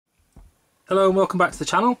Hello and welcome back to the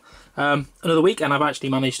channel. Another week, and I've actually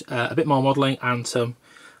managed a bit more modelling and so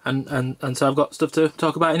I've got stuff to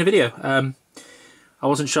talk about in a video. I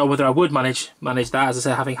wasn't sure whether I would manage that. As I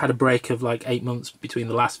say, having had a break of like 8 months between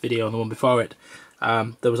the last video and the one before it,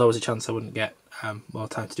 there was always a chance I wouldn't get more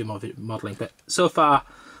time to do more modelling. But so far,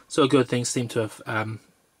 so good. Things seem to have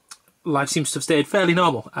life seems to have stayed fairly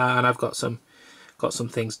normal, and I've got some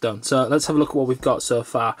things done. So let's have a look at what we've got so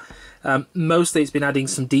far. Mostly it's been adding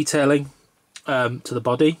some detailing to the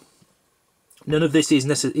body. None of this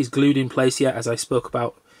is glued in place yet, as I spoke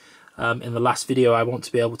about in the last video. I want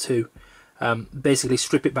to be able to basically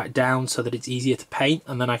strip it back down so that it's easier to paint,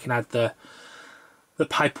 and then I can add the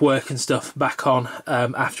pipework and stuff back on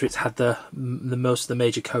after it's had the most of the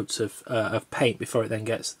major coats of paint before it then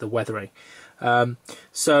gets the weathering. Yeah,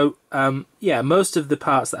 most of the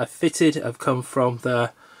parts that I've fitted have come from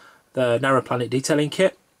the Narrow Planet detailing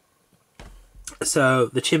kit. So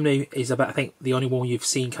the chimney is about, I think, the only one you've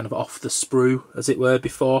seen kind of off the sprue, as it were,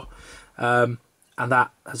 before, and that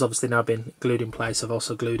has obviously now been glued in place. I've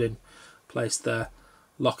also glued in place the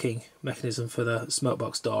locking mechanism for the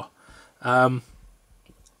smokebox door,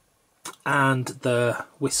 and the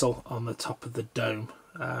whistle on the top of the dome,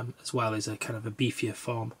 as well, is a kind of a beefier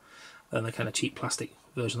form than the kind of cheap plastic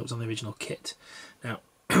version that was on the original kit. Now,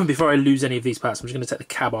 before I lose any of these parts, I'm just going to take the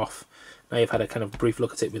cab off. Now you've had a kind of brief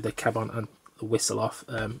look at it with the cab on and the whistle off.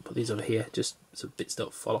 Put these over here just so bits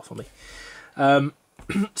don't fall off on me.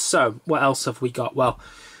 So what else have we got? Well,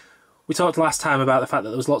 we talked last time about the fact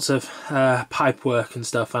that there was lots of pipe work and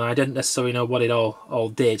stuff, and I didn't necessarily know what it all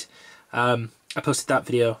did. I posted that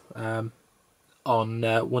video on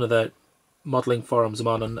one of the modelling forums I'm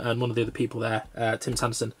on, and one of the other people there, Tim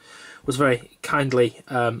Sanderson, was very kindly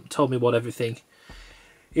told me what everything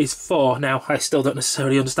is for. Now, I still don't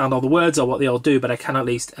necessarily understand all the words or what they all do, but I can at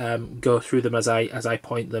least go through them as I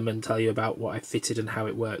point them and tell you about what I fitted and how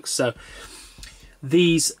it works. So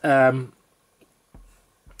these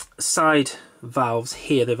side valves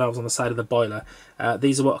here, the valves on the side of the boiler,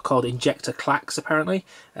 these are what are called injector clacks, apparently.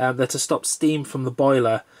 They're to stop steam from the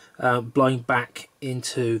boiler blowing back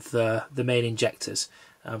into the main injectors.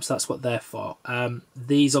 So that's what they're for.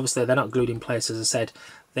 These, obviously, they're not glued in place, as I said.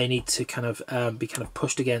 They need to kind of be kind of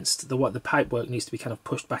pushed against the pipework needs to be kind of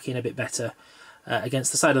pushed back in a bit better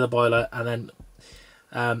against the side of the boiler, and then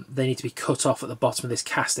they need to be cut off at the bottom of this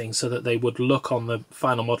casting so that they would look on the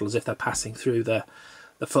final model as if they're passing through the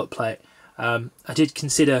foot plate. I did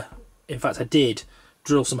consider, in fact I did,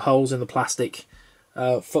 drill some holes in the plastic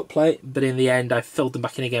foot plate, but in the end I filled them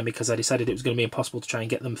back in again because I decided it was going to be impossible to try and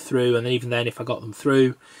get them through, and then even then, if I got them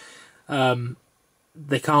through,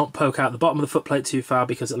 they can't poke out the bottom of the foot plate too far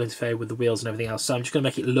because it'll interfere with the wheels and everything else. So I'm just going to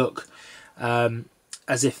make it look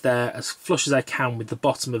as if they're as flush as I can with the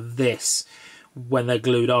bottom of this when they're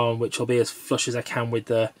glued on, which will be as flush as I can with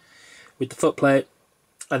the foot plate,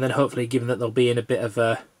 and then hopefully, given that they'll be in a bit of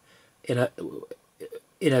a in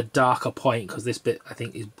a darker point, because this bit I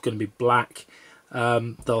think is going to be black,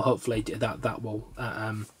 they'll hopefully that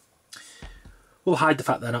will hide the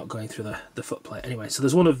fact they're not going through the foot plate. Anyway, so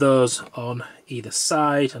there's one of those on either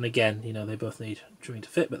side, and again, you know, they both need trimming to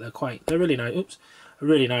fit, but they're really nice. Oops,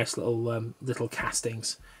 really nice little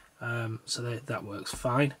castings. So that works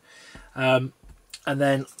fine. And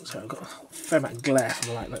then, sorry, I've got a fair amount of glare from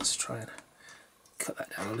the light. Let's try and cut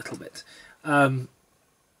that down a little bit. And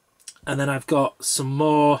then I've got some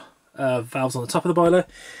more valves on the top of the boiler.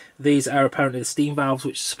 These are apparently the steam valves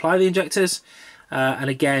which supply the injectors. And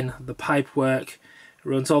again, the pipe work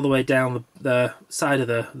runs all the way down the side of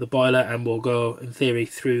the boiler and will go, in theory,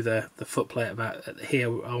 through the foot plate about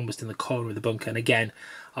here, almost in the corner of the bunker. And again,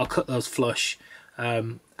 I'll cut those flush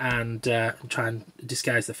and try and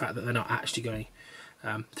disguise the fact that they're not actually going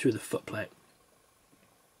through the foot plate.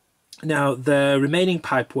 Now, the remaining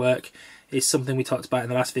pipe work is something we talked about in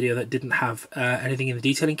the last video that didn't have anything in the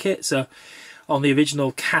detailing kit. So on the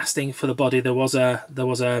original casting for the body, there was a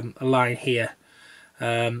line here.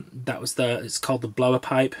 It's called the blower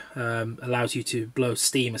pipe. Allows you to blow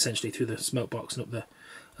steam essentially through the smoke box and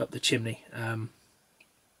up the chimney,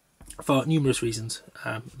 for numerous reasons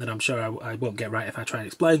that I'm sure I won't get right if I try and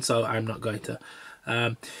explain, so I'm not going to.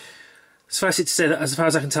 Suffice it to say that, as far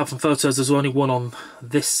as I can tell from photos, there's only one on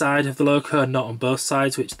this side of the loco and not on both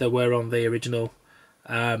sides, which there were on the original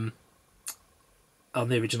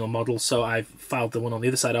model. So I've filed the one on the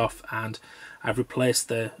other side off, and I've replaced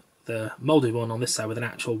the moulded one on this side with an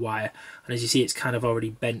actual wire, and as you see, it's kind of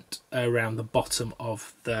already bent around the bottom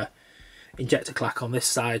of the injector clack on this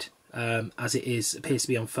side, as it appears to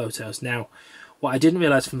be on photos. Now, what I didn't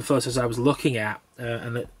realise from the photos I was looking at,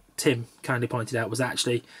 and that Tim kindly pointed out, was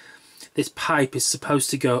actually this pipe is supposed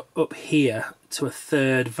to go up here to a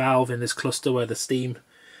third valve in this cluster where the steam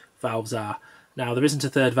valves are. Now there isn't a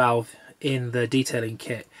third valve in the detailing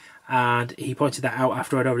kit, and he pointed that out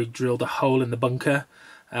after I'd already drilled a hole in the bunker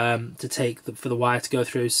to take for the wire to go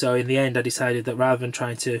through. So in the end I decided that rather than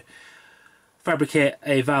trying to fabricate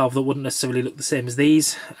a valve that wouldn't necessarily look the same as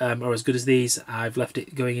these or as good as these, I've left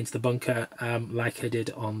it going into the bunker like I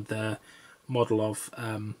did on the model of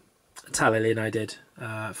Talalin I did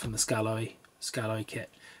from the Scalloy kit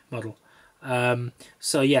model.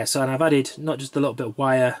 So yeah, so and I've added not just a little bit of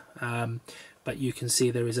wire, but you can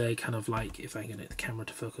see there is a kind of like, if I can get the camera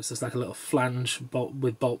to focus, there's like a little flange bolt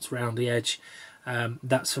with bolts around the edge.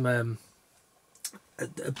 That's from a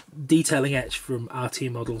detailing etch from RT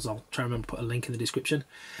Models. I'll try and remember to put a link in the description.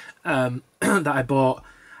 That I bought.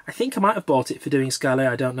 I think I might have bought it for doing Scalloy,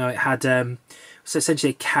 I don't know. It had so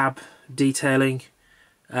essentially a cab detailing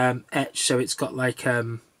etch, so it's got like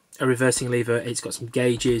a reversing lever, it's got some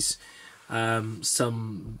gauges,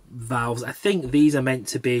 some valves. I think these are meant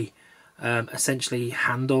to be essentially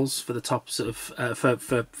handles for the top, sort of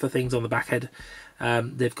for things on the back head.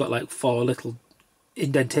 They've got like 4 little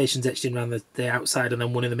indentations etched in around the outside and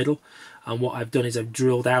then one in the middle, and what I've done is I've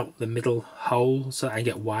drilled out the middle hole so I can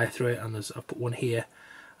get wire through it, and I've put one here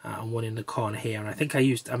and one in the corner here, and I think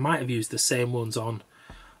I might have used the same ones on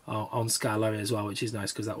Scalloy as well, which is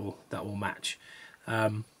nice because that will match.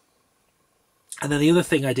 And then the other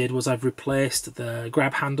thing I did was I've replaced the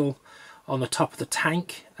grab handle on the top of the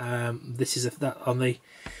tank. This is that on the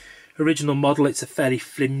original model, it's a fairly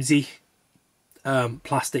flimsy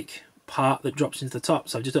plastic part that drops into the top,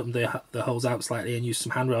 so I've just opened the holes out slightly and used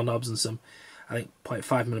some handrail knobs and some, I think,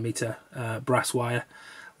 0.5mm brass wire.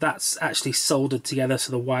 That's actually soldered together,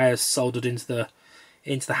 so the wire's soldered into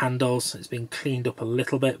the handles. It's been cleaned up a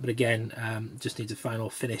little bit, but again, just needs a final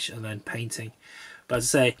finish and then painting. But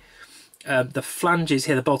as I say, the flanges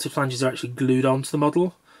here, the bolted flanges, are actually glued onto the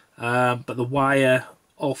model, but the wire,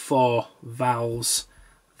 all 4 valves,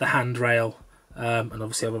 the handrail, and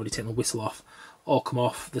obviously I've already taken the whistle off, all come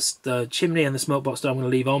off. The chimney and the smoke box door I'm going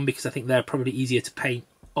to leave on because I think they're probably easier to paint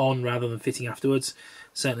on rather than fitting afterwards.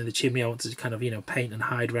 Certainly the chimney I want to kind of, you know, paint and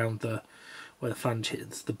hide around where the flange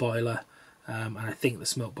hits the boiler. And I think the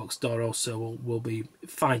smoke box door also will be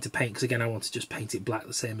fine to paint, because again I want to just paint it black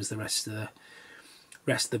the same as the rest of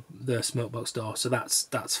the smoke box door, so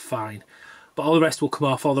that's fine. But all the rest will come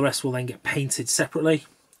off. All the rest will then get painted separately.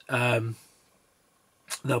 They'll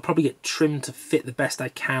probably get trimmed to fit the best I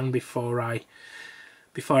can before I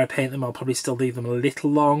paint them. I'll probably still leave them a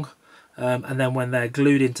little long, and then when they're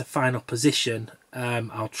glued into final position,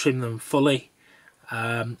 I'll trim them fully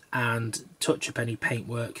and touch up any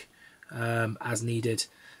paintwork as needed,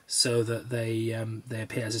 so that they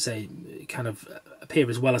appear, as I say, kind of appear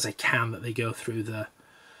as well as I can, that they go through the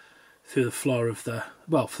floor of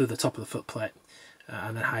through the top of the footplate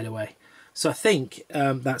and then hide away. So I think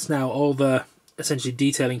that's now all the essentially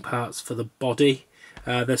detailing parts for the body.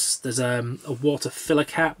 There's a water filler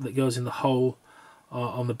cap that goes in the hole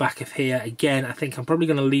on the back of here. Again, I think I'm probably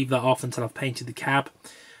going to leave that off until I've painted the cab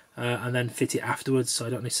and then fit it afterwards. So I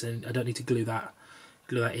don't need to glue that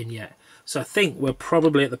in yet. So I think we're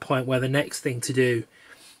probably at the point where the next thing to do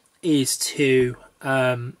is to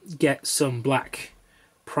get some black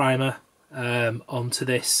primer onto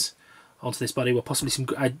this body. Well, possibly some.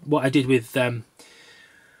 What I did with when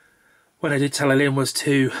I did Talalin was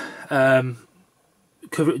to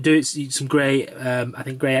do some grey, I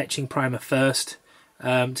think grey etching primer first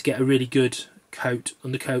to get a really good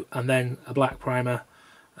undercoat, and then a black primer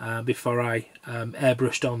before I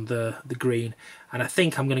airbrushed on the green. And I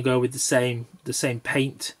think I'm going to go with the same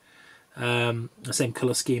paint, the same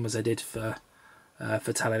colour scheme as I did for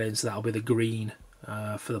Talalin. So that'll be the green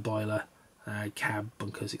for the boiler, cab,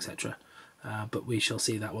 bunkers, etc. But we shall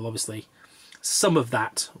see. That will obviously, some of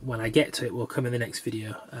that, when I get to it, will come in the next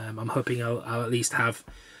video. I'm hoping I'll at least have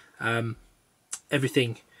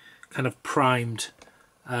everything kind of primed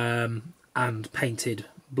and painted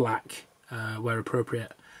black where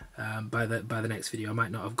appropriate by the next video. I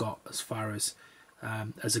might not have got as far as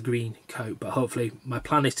a green coat, but hopefully my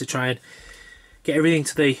plan is to try and get everything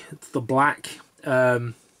to the black,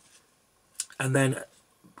 and then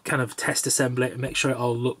kind of test assemble it and make sure it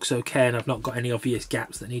all looks okay and I've not got any obvious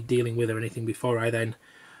gaps that need dealing with or anything before I then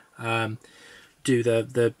do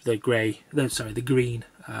the green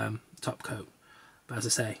top coat. But as I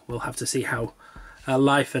say, we'll have to see how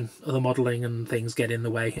life and other modelling and things get in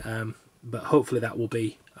the way, but hopefully that will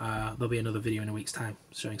be there'll be another video in a week's time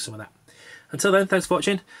showing some of that. Until then, thanks for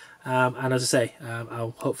watching, and as I say,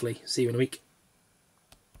 I'll hopefully see you in a week.